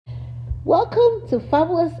Welcome to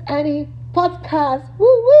Fabulous Annie podcast. Woo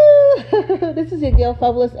woo! This is your girl,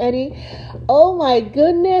 Fabulous Annie. Oh my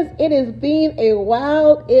goodness, it has been a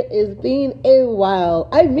while.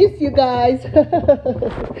 I miss you guys.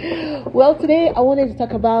 Well, today I wanted to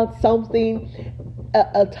talk about something,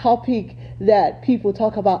 a topic that people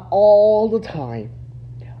talk about all the time.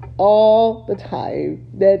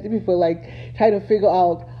 That people like trying to figure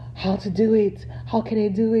out how to do it. How can I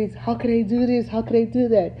do it? How can I do this? How can I do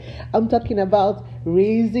that? I'm talking about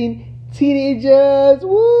raising teenagers.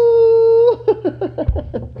 Woo!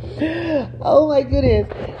 Oh my goodness.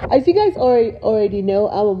 As you guys already know,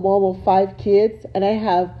 I'm a mom of 5 kids, and I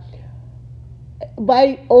have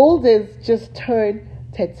my oldest just turned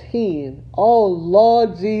 13. Oh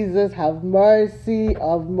Lord Jesus, have mercy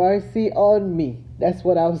on me. That's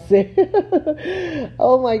what I'll say.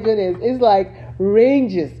 Oh my goodness. It's like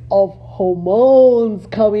ranges of hormones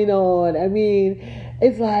coming on. I mean,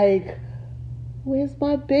 it's like, where's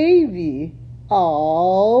my baby?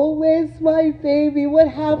 Oh, where's my baby? What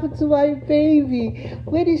happened to my baby?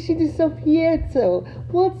 Where did she disappear to?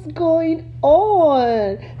 What's going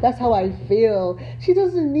on? That's how I feel. She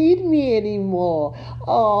doesn't need me anymore.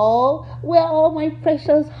 Oh, where are all my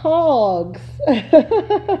precious hugs?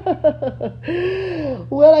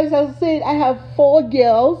 Well, as I was saying, I have 4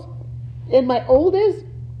 girls, and my oldest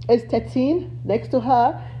is 13. Next to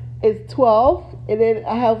her is 12, and then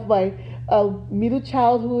I have my middle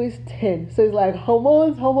child who is 10. So it's like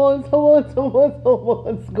hormones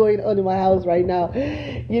going on in my house right now,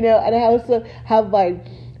 and I also have my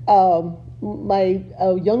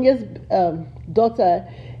youngest daughter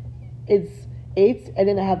is 8, and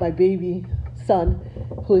then I have my baby son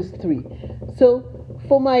who is 3. So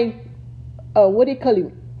for my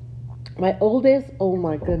my oldest, oh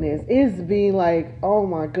my goodness, it's been like, oh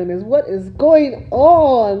my goodness, what is going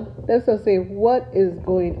on? That's what I say, what is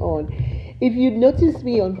going on? If you notice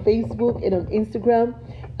me on Facebook and on Instagram,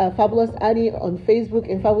 Fabulous Annie on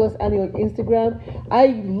Facebook and Fabulous Annie on Instagram, I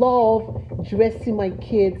love dressing my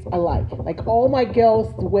kids alike. Like all my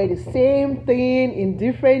girls wear the same thing in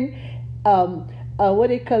different,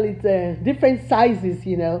 different sizes,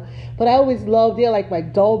 But I always love, they're like my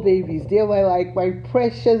doll babies. They're my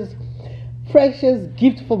precious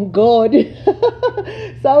gift from God.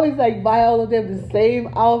 So I always buy all of them the same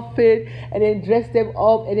outfit and then dress them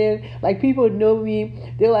up, and then people know me.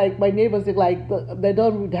 They're like, my neighbors, they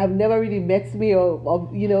don't have never really met me or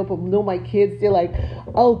but know my kids. They're like,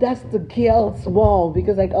 oh, that's the girl's mom,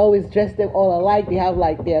 because I always dress them all alike. They have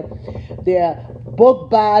their book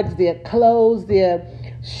bags, their clothes, their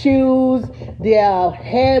shoes, their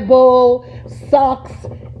hair bow, socks.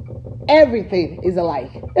 Everything is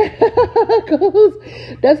alike.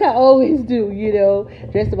 That's how I always do,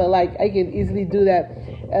 dress them alike. I can easily do that,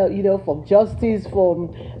 from Justice,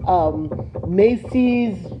 from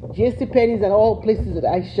Macy's, JCPenney's, and all places that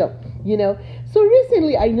I shop, So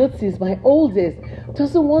recently I noticed my oldest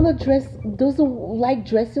doesn't like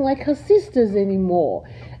dressing like her sisters anymore.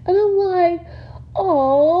 And I'm like,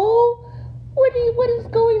 oh, what is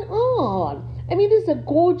going on? I mean, these are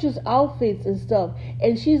gorgeous outfits and stuff.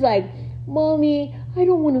 And she's like, Mommy, I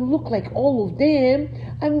don't want to look like all of them.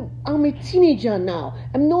 I'm a teenager now.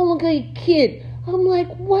 I'm no longer a kid. I'm like,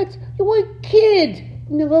 what? You're a kid.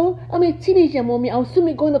 No, I'm a teenager, Mommy. I'll soon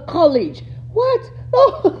be going to college. What?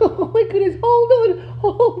 Oh my goodness, hold on.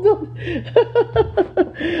 Hold on.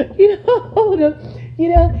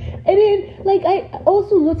 And then, I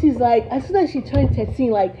also noticed, as soon as she turned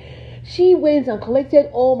 13, she went and collected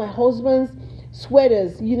all my husband's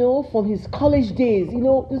sweaters, from his college days,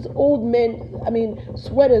 these old men,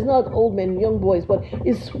 sweaters, not old men, young boys, but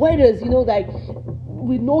his sweaters,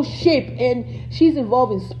 with no shape. And she's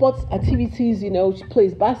involved in sports activities, she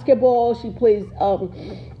plays basketball, she plays,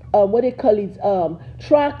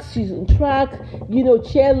 track, she's in track,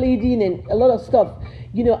 cheerleading and a lot of stuff,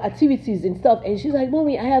 activities and stuff. And she's like,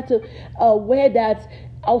 Mommy, I have to wear that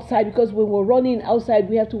outside, because when we're running outside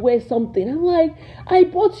we have to wear something. I'm like, I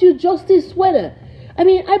bought you Justice sweater.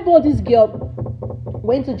 I bought this girl,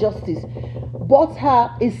 went to Justice, bought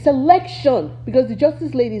her a selection, because the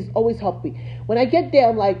Justice ladies always help me. When I get there,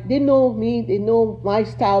 I'm like, they know me, they know my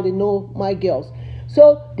style, they know my girls,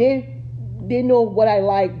 so they know what I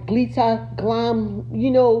like, glitter, glam,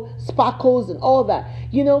 sparkles and all that,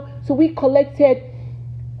 so we collected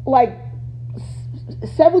 7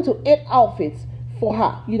 to 8 outfits for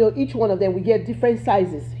her, each one of them. We get different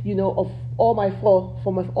sizes, of all my 4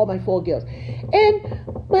 girls. And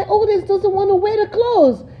my oldest doesn't want to wear the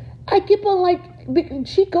clothes. I keep on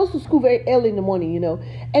she goes to school very early in the morning, and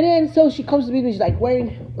then so she comes to me and she's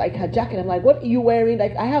wearing her jacket. I'm like, what are you wearing?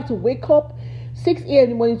 I have to wake up 6 a.m. in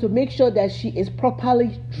the morning to make sure that she is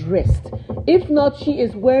properly dressed. If not, she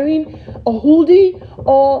is wearing a hoodie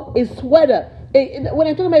or a sweater. When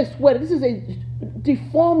I'm talking about a sweater, this is a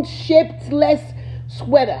deformed, shapeless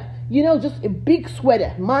sweater. Just a big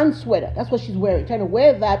sweater, man sweater. That's what she's wearing. Trying to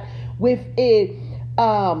wear that with a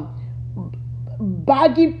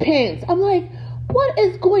baggy pants. I'm like, what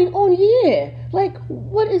is going on here? Like,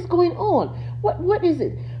 what is going on? What is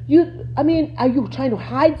it? Are you trying to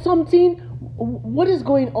hide something? What is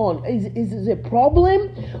going on? Is this a problem?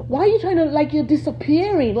 Why are you trying to, like, you're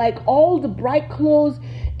disappearing? Like, all the bright clothes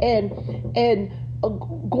and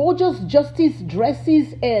gorgeous justice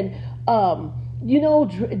dresses and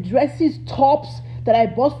dresses, tops that I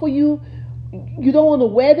bought for you. You don't want to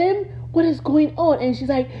wear them? What is going on? And she's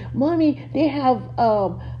like, Mommy, they have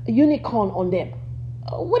a unicorn on them.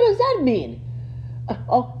 What does that mean?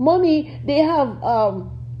 Mommy, they have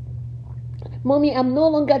Mommy, I'm no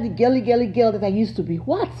longer the girly girl that I used to be.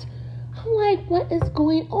 What? I'm like, what is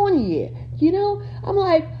going on here? I'm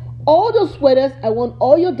like, all those sweaters, I want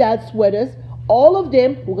all your dad's sweaters, all of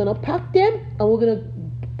them. We're gonna pack them and we're gonna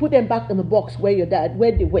put them back in the box where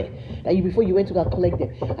they were before you went to go collect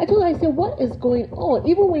them. I told her, I said, what is going on?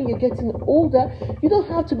 Even when you're getting older, you don't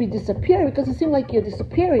have to be disappearing, because it seems like you're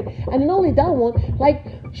disappearing. And not only that one, like,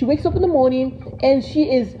 she wakes up in the morning and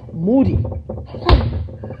she is moody. Like,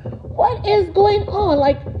 what is going on?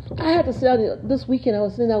 Like, I had to sit down this weekend. I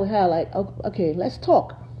was sitting down with her, like, okay, let's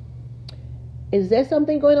talk. Is there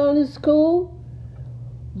something going on in school?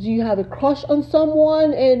 Do you have a crush on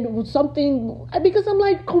someone and something? Because I'm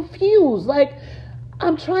like confused. Like,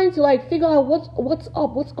 I'm trying to like figure out what's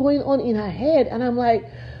up, what's going on in her head, and I'm like,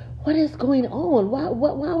 what is going on? Why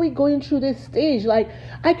are we going through this stage? Like,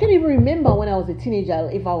 I can't even remember when I was a teenager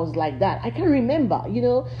if I was like that. I can't remember.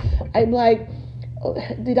 I'm like,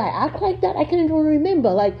 did I act like that? I can't even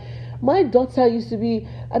remember. Like, my daughter used to be,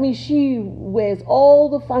 she wears all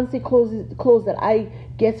the fancy clothes that I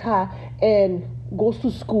get her and goes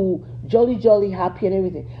to school jolly happy and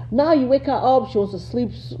everything. Now you wake her up, she wants to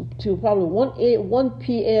sleep till probably 1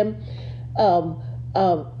 p.m.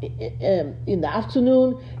 In the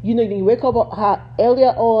afternoon. You wake up her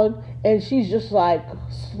earlier on and she's just like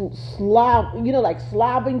slobbering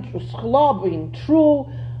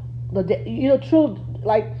through through,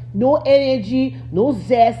 like, no energy, no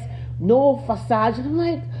zest, no facade. And I'm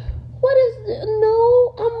like, what is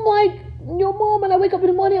no? I'm like, your mom, and I wake up in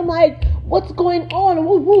the morning, I'm like, what's going on?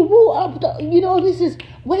 Woo, this is,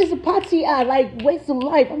 where's the party at? Like, where's the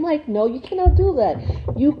life? I'm like, no, you cannot do that.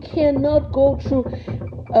 You cannot go through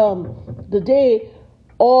the day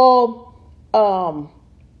all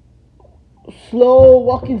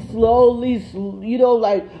walking slowly,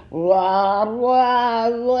 like,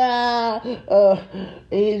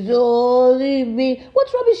 it's only me.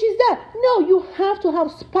 What rubbish is that? No, you have to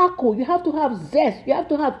have sparkle. You have to have zest. You have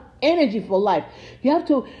to have energy for life. You have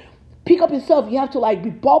to pick up yourself. You have to, like, be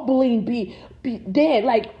bubbling, be there.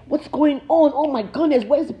 Like, what's going on? Oh my goodness,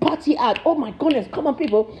 where's the party at? Oh my goodness, come on,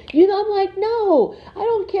 people. I'm like, no, I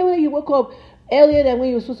don't care whether you woke up earlier than when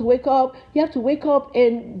you were supposed to wake up. You have to wake up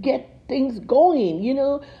and get things going.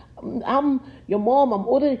 I'm your mom, I'm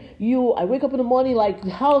older than you. I wake up in the morning, like,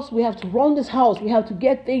 the house, we have to run this house, we have to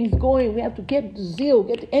get things going, we have to get the zeal,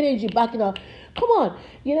 get the energy back in our, come on,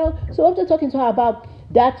 so after talking to her about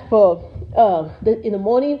that for in the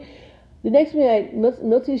morning, the next thing I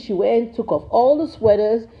noticed, she went, took off all the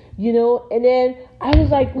sweaters, and then I was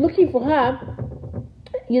like looking for her,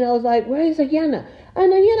 I was like, where is Ayana?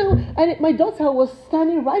 And and my daughter was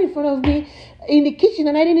standing right in front of me in the kitchen,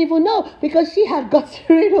 and I didn't even know, because she had got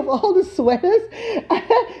rid of all the sweaters.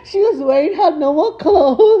 She was wearing her normal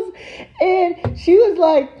clothes, and she was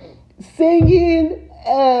like singing,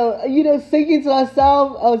 singing to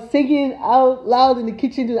herself, or singing out loud in the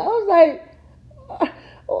kitchen. I was like,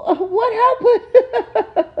 what happened?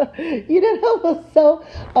 That was so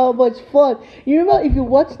much fun. You remember, if you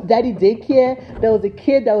watched Daddy Daycare, there was a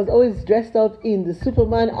kid that was always dressed up in the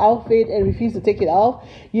Superman outfit and refused to take it off,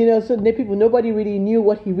 so nobody really knew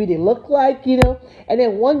what he really looked like, and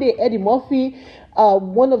then one day Eddie Murphy,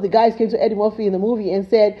 one of the guys came to Eddie Murphy in the movie and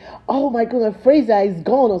said, oh my goodness, Fraser is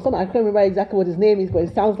gone, or something. I can't remember exactly what his name is, but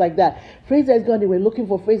it sounds like that. Fraser is gone. They were looking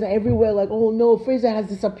for Fraser everywhere, like, oh no, Fraser has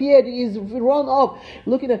disappeared, he's run off,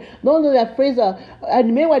 looking at, not only that, Fraser,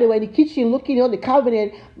 and meanwhile they were in the kitchen looking on the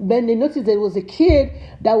cabinet, then they noticed there was a kid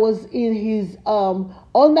that was in his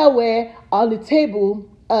underwear on the table,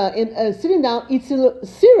 sitting down eating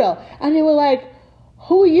cereal, and they were like,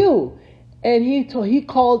 who are you? And he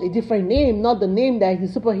called a different name, not the name that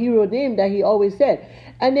his superhero name that he always said.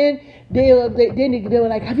 And then they were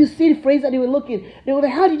like, have you seen Fraser? They were looking. They were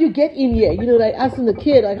like, how did you get in here? Like asking the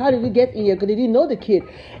kid, like, how did you get in here? Because they didn't know the kid.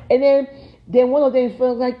 And then one of them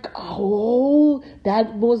felt like, oh,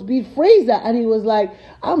 that must be Fraser. And he was like,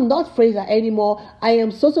 I'm not Fraser anymore. I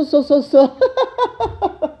am so. That's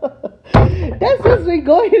what's been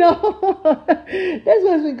going on. That's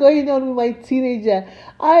what's been going on with my teenager.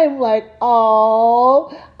 I am like,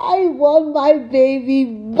 oh, I want my baby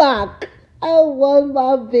back. I want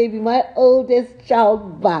my baby, my oldest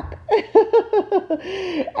child back.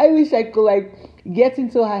 I wish I could like get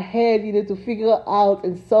into her head, to figure out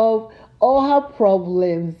and solve all her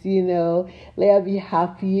problems, let her be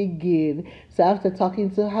happy again. So after talking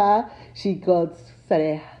to her, she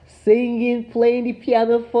started singing, playing the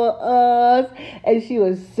piano for us, and she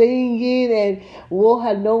was singing and wore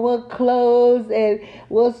her normal clothes and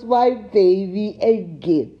was my baby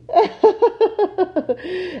again.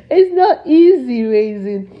 It's not easy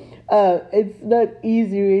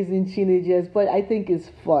raising teenagers, but I think it's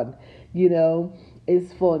fun.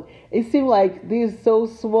 It's fun. It seems like they're so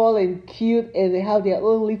small and cute, and they have their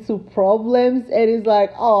own little problems, and it's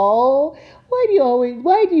like, oh,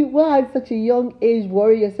 why at such a young age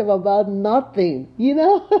worry yourself about nothing,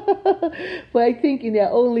 But I think in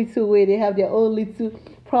their own little way, they have their own little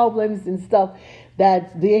problems and stuff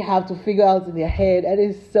that they have to figure out in their head, and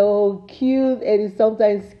it's so cute, and it's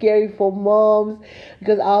sometimes scary for moms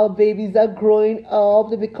because our babies are growing up,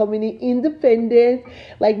 they're becoming independent.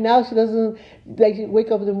 Like now, she doesn't she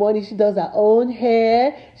wake up in the morning, she does her own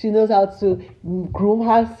hair, she knows how to groom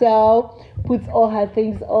herself, puts all her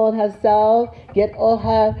things on herself, get all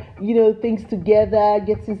her things together,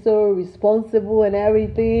 gets so responsible and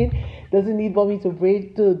everything. Doesn't need mommy to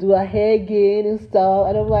do her hair again and stuff.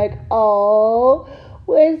 And I'm like, oh,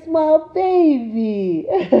 where's my baby?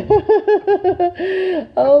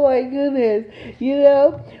 Oh my goodness,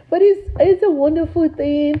 But it's a wonderful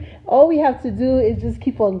thing. All we have to do is just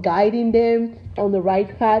keep on guiding them on the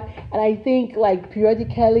right path. And I think like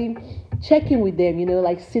periodically check in with them,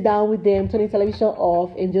 like sit down with them, turn the television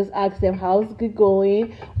off, and just ask them how's it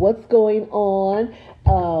going, what's going on,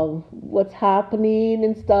 what's happening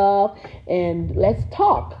and stuff, and let's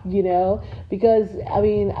talk, because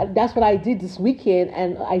that's what I did this weekend,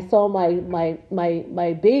 and I saw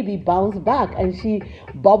my baby bounce back, and she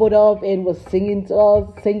bubbled up and was singing to us,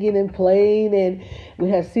 singing and playing, and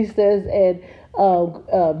with her sisters, and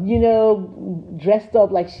dressed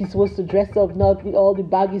up like she's supposed to dress up, not with all the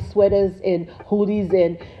baggy sweaters and hoodies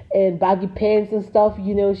and baggy pants and stuff.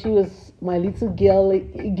 She was my little girl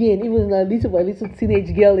again. It was my little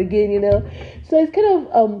teenage girl again. So it's kind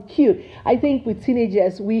of cute. I think with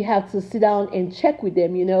teenagers we have to sit down and check with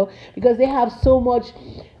them, because they have so much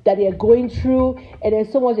that they're going through, and there's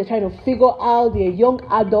so much they're trying to figure out. They're young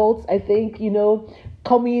adults, I think,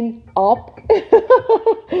 coming up.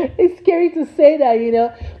 It's scary to say that,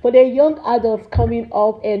 but they're young adults coming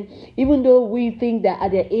up, and even though we think that at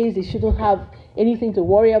their age they shouldn't have anything to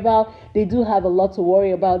worry about, they do have a lot to worry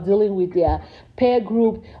about, dealing with their peer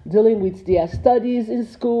group, dealing with their studies in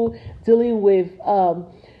school, dealing with a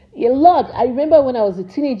lot. I remember when I was a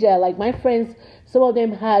teenager, like my friends, some of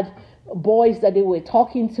them had boys that they were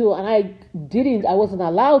talking to, and I wasn't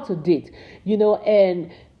allowed to date,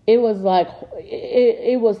 and it was like,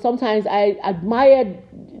 it was sometimes I admired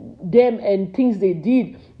them and things they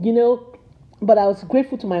did, but I was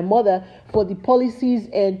grateful to my mother for the policies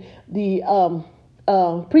and the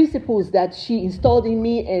principles that she installed in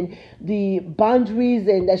me, and the boundaries,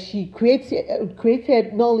 and that she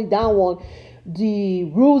created not only that one, the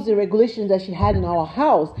rules and regulations that she had in our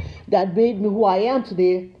house that made me who I am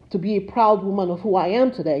today, to be a proud woman of who I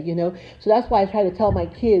am today, So that's why I try to tell my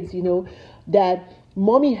kids, that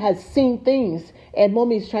mommy has seen things, and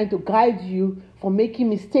mommy is trying to guide you from making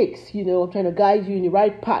mistakes, trying to guide you in the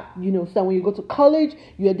right path, so when you go to college,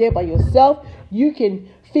 you're there by yourself, you can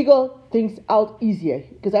figure things out easier,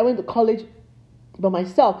 because I went to college by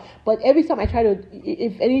myself, but every time I try to,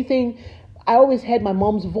 if anything, I always had my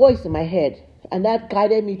mom's voice in my head, and that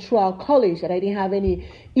guided me throughout college, and I didn't have any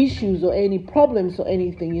issues or any problems or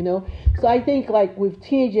anything, So I think like with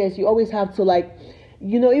teenagers, you always have to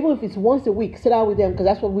even if it's once a week, sit down with them, because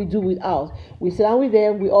that's what we do with ours. We sit down with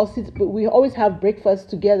them, we always have breakfast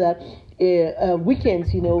together,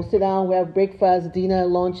 weekends, sit down, we have breakfast, dinner,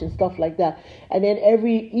 lunch, and stuff like that. And then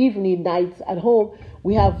every evening, nights at home,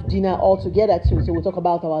 we have dinner all together too. So we'll talk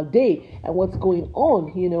about our day and what's going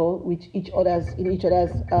on, with each other's,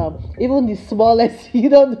 even the smallest, you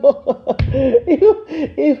don't know.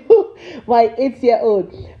 even my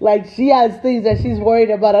 8-year-old, like she has things that she's worried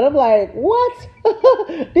about. And I'm like, what?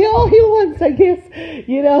 They're all humans, I guess.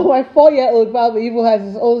 My 4-year-old probably even has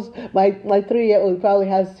his own. My 3-year-old probably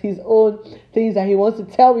has his own things that he wants to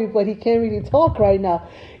tell me, but he can't really talk right now.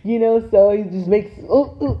 So he just makes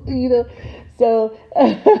So so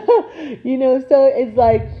it's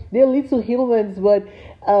like they're little humans, but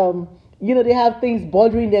they have things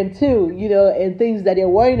bothering them too, and things that they're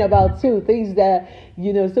worrying about too, things that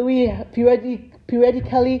So we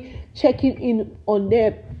periodically checking in on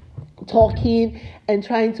them, talking and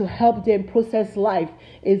trying to help them process life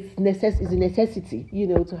is a necessity,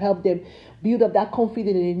 to help them build up that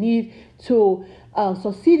confidence they need to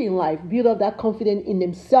succeed in life, build up that confidence in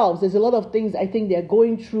themselves. There's a lot of things I think they're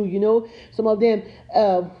going through, some of them,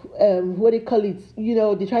 what they call it,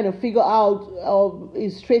 they're trying to figure out,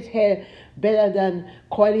 is straight hair better than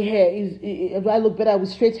curly hair? If I look better with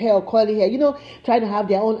straight hair or curly hair? Trying to have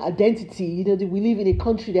their own identity. We live in a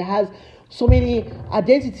country that has so many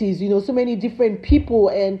identities, so many different people,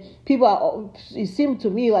 and it seems to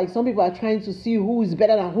me like some people are trying to see who is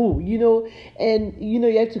better than who, and you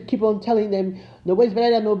have to keep on telling them nobody's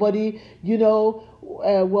better than nobody,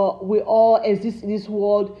 well, we all exist in this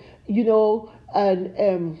world,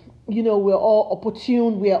 and we're all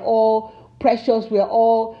opportune, we are all precious, we are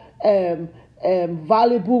all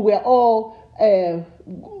valuable, we are all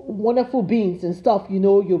wonderful beings and stuff.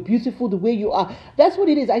 You're beautiful the way you are. That's what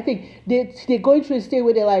it is. I think they're going through a state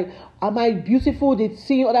where they're like, am I beautiful? They're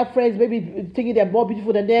seeing other friends maybe thinking they're more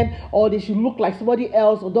beautiful than them, or they should look like somebody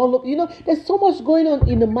else, or don't look. There's so much going on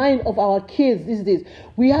in the mind of our kids these days.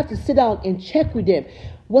 We have to sit down and check with them.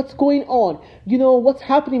 What's going on? What's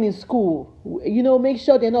happening in school? Make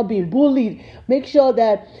sure they're not being bullied. Make sure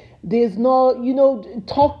that there's no,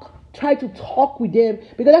 try to talk with them,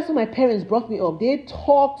 because that's how my parents brought me up. They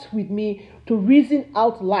talked with me to reason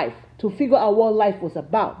out life, to figure out what life was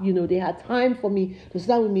about. They had time for me to sit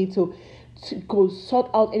down with me to go sort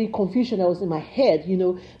out any confusion that was in my head,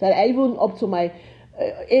 that I, even up to my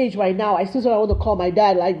age right now, I still want to call my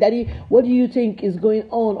dad, like, Daddy, what do you think is going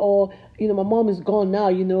on? Or my mom is gone now,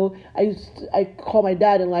 I call my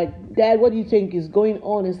dad and like, Dad, what do you think is going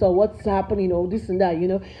on and stuff? What's happening, or this and that,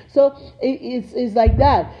 So it's like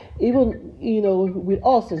that, even, with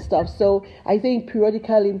us and stuff. So I think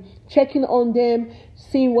periodically checking on them,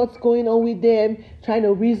 seeing what's going on with them, trying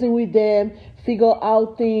to reason with them, figure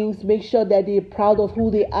out things, make sure that they're proud of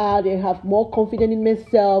who they are, they have more confidence in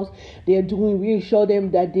themselves, reassure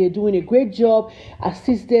them that they're doing a great job,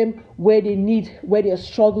 assist them where they're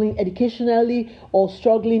struggling educationally or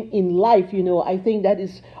struggling in life. I think that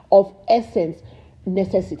is of essence,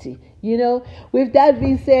 necessity. With that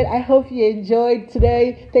being said, I hope you enjoyed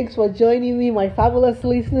today. Thanks for joining me, my fabulous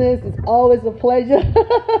listeners. It's always a pleasure.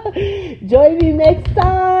 Join me next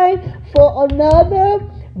time for another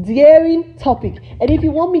daring topic. And if you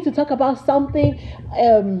want me to talk about something,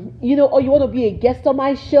 or you want to be a guest on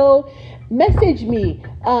my show, message me,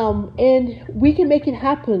 and we can make it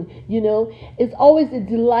happen. It's always a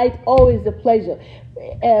delight, always a pleasure.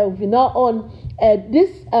 If you're not on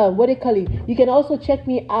you can also check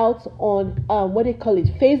me out on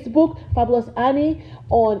Facebook, Fabulous Annie,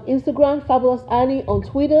 on Instagram, Fabulous Annie, on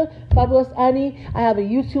Twitter, Fabulous Annie. I have a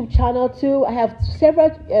YouTube channel too. I have several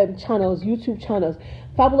YouTube channels,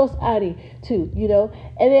 Fabulous Annie too,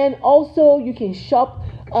 and then also you can shop.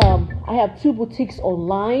 I have 2 boutiques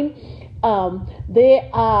online. They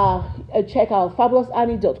are check out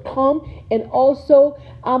fabulousannie.com and also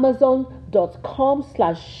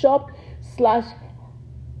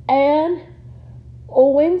amazon.com/shop/Ann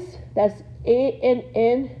Owens. That's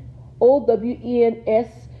ANNOWENS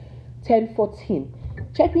 1014.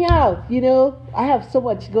 Check me out. I have so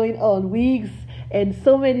much going on, wigs and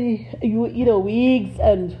so many wigs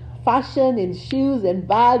and fashion and shoes and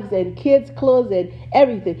bags and kids clothes and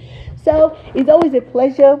everything. So it's always a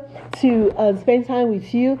pleasure to spend time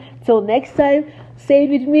with you. Till next time, say it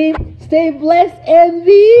with me. Stay blessed and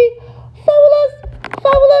be fabulous,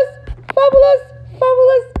 fabulous, fabulous,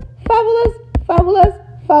 fabulous, fabulous, fabulous,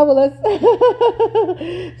 fabulous.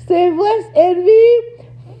 Stay blessed and be